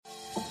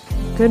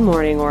Good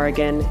morning,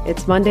 Oregon.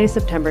 It's Monday,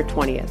 September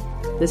 20th.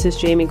 This is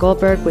Jamie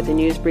Goldberg with a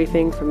news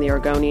briefing from the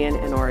Oregonian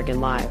and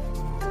Oregon Live.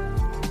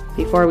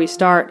 Before we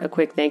start, a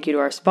quick thank you to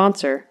our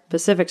sponsor,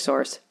 Pacific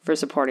Source, for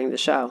supporting the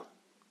show.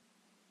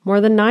 More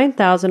than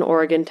 9,000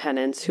 Oregon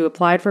tenants who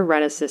applied for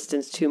rent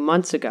assistance 2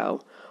 months ago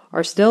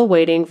are still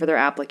waiting for their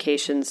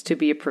applications to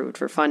be approved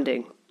for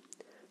funding.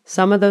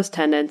 Some of those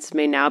tenants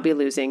may now be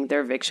losing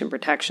their eviction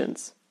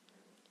protections.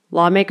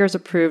 Lawmakers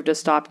approved a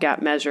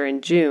stopgap measure in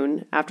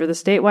June after the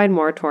statewide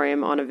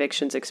moratorium on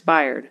evictions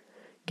expired,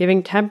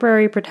 giving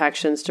temporary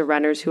protections to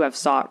renters who have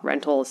sought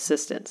rental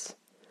assistance.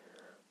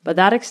 But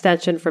that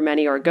extension for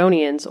many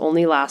Oregonians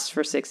only lasts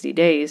for 60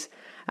 days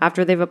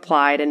after they've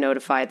applied and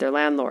notified their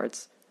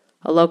landlords.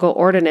 A local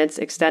ordinance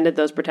extended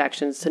those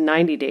protections to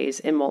 90 days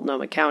in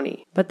Multnomah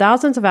County. But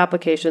thousands of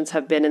applications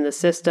have been in the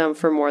system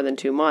for more than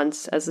 2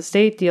 months as the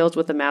state deals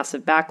with a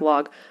massive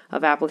backlog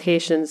of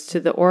applications to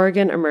the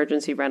Oregon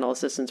Emergency Rental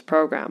Assistance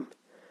Program.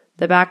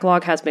 The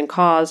backlog has been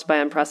caused by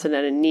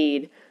unprecedented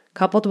need,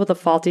 coupled with a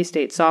faulty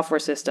state software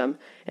system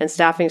and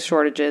staffing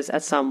shortages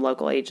at some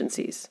local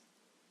agencies.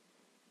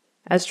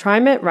 As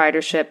TriMet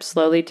ridership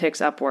slowly ticks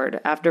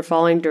upward after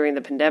falling during the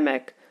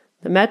pandemic,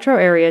 the Metro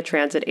Area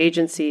Transit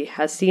Agency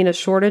has seen a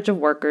shortage of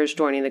workers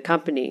joining the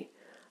company,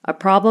 a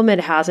problem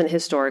it hasn't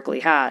historically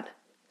had.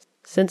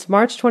 Since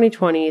March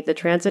 2020, the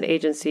transit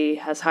agency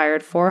has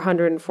hired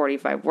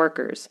 445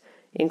 workers,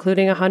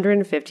 including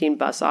 115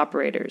 bus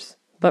operators.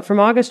 But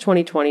from August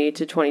 2020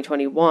 to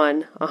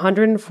 2021,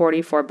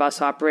 144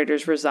 bus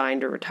operators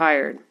resigned or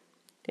retired.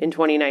 In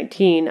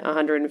 2019,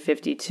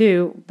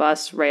 152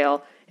 bus,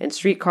 rail, and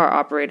streetcar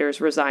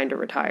operators resigned or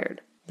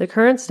retired. The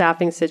current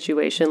staffing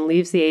situation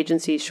leaves the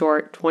agency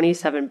short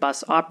 27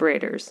 bus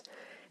operators,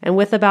 and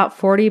with about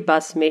 40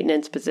 bus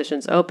maintenance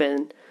positions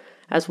open,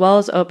 as well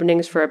as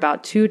openings for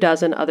about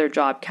 24 other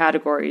job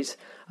categories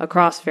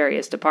across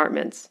various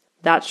departments.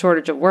 That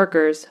shortage of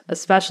workers,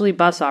 especially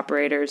bus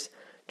operators,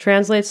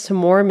 translates to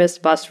more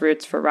missed bus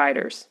routes for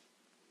riders.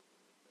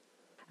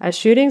 As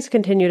shootings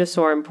continue to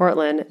soar in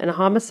Portland and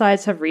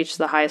homicides have reached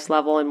the highest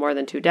level in more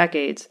than 2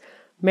 decades,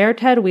 Mayor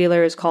Ted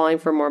Wheeler is calling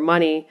for more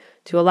money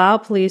to allow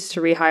police to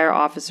rehire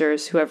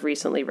officers who have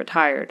recently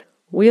retired.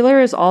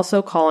 Wheeler is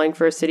also calling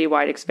for a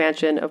citywide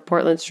expansion of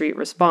Portland Street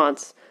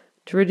Response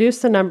to reduce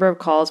the number of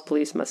calls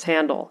police must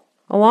handle.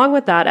 Along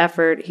with that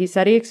effort, he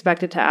said he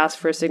expected to ask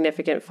for a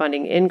significant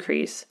funding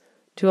increase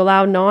to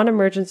allow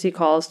non-emergency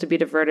calls to be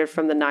diverted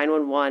from the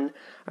 911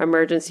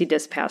 emergency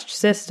dispatch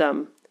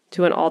system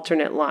to an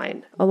alternate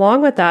line.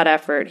 Along with that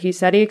effort, he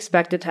said he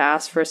expected to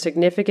ask for a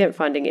significant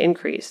funding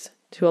increase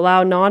to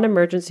allow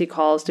non-emergency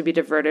calls to be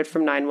diverted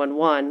from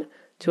 911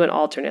 to an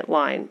alternate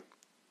line.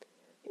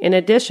 In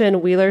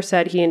addition, Wheeler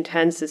said he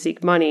intends to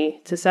seek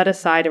money to set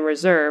aside in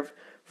reserve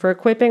for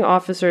equipping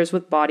officers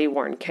with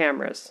body-worn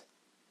cameras.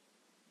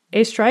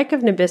 A strike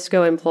of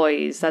Nabisco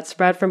employees that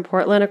spread from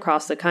Portland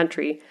across the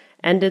country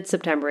ended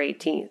September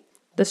 18th.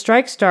 The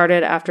strike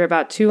started after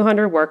about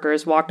 200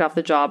 workers walked off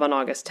the job on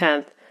August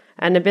 10th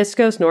at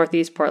Nabisco's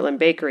Northeast Portland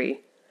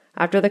bakery,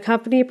 after the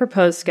company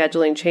proposed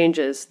scheduling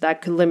changes that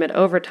could limit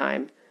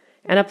overtime,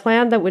 and a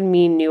plan that would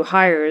mean new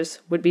hires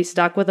would be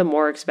stuck with a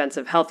more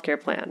expensive healthcare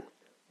plan.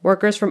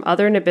 Workers from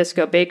other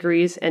Nabisco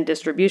bakeries and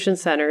distribution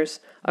centers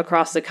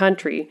across the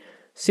country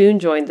soon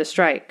joined the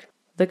strike.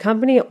 The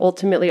company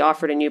ultimately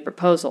offered a new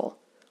proposal,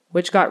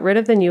 which got rid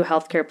of the new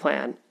healthcare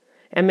plan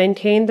and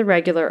maintained the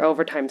regular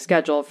overtime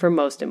schedule for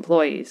most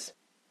employees.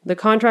 The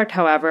contract,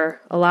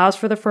 however, allows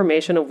for the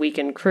formation of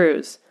weekend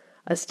crews,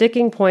 a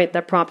sticking point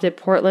that prompted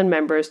Portland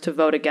members to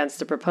vote against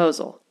the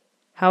proposal.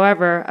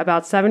 However,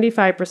 about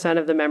 75%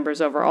 of the members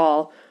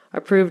overall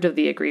approved of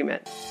the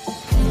agreement.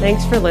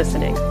 Thanks for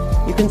listening.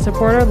 You can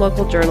support our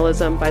local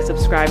journalism by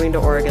subscribing to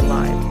Oregon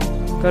Live.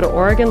 Go to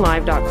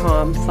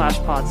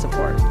OregonLive.com/pod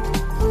support.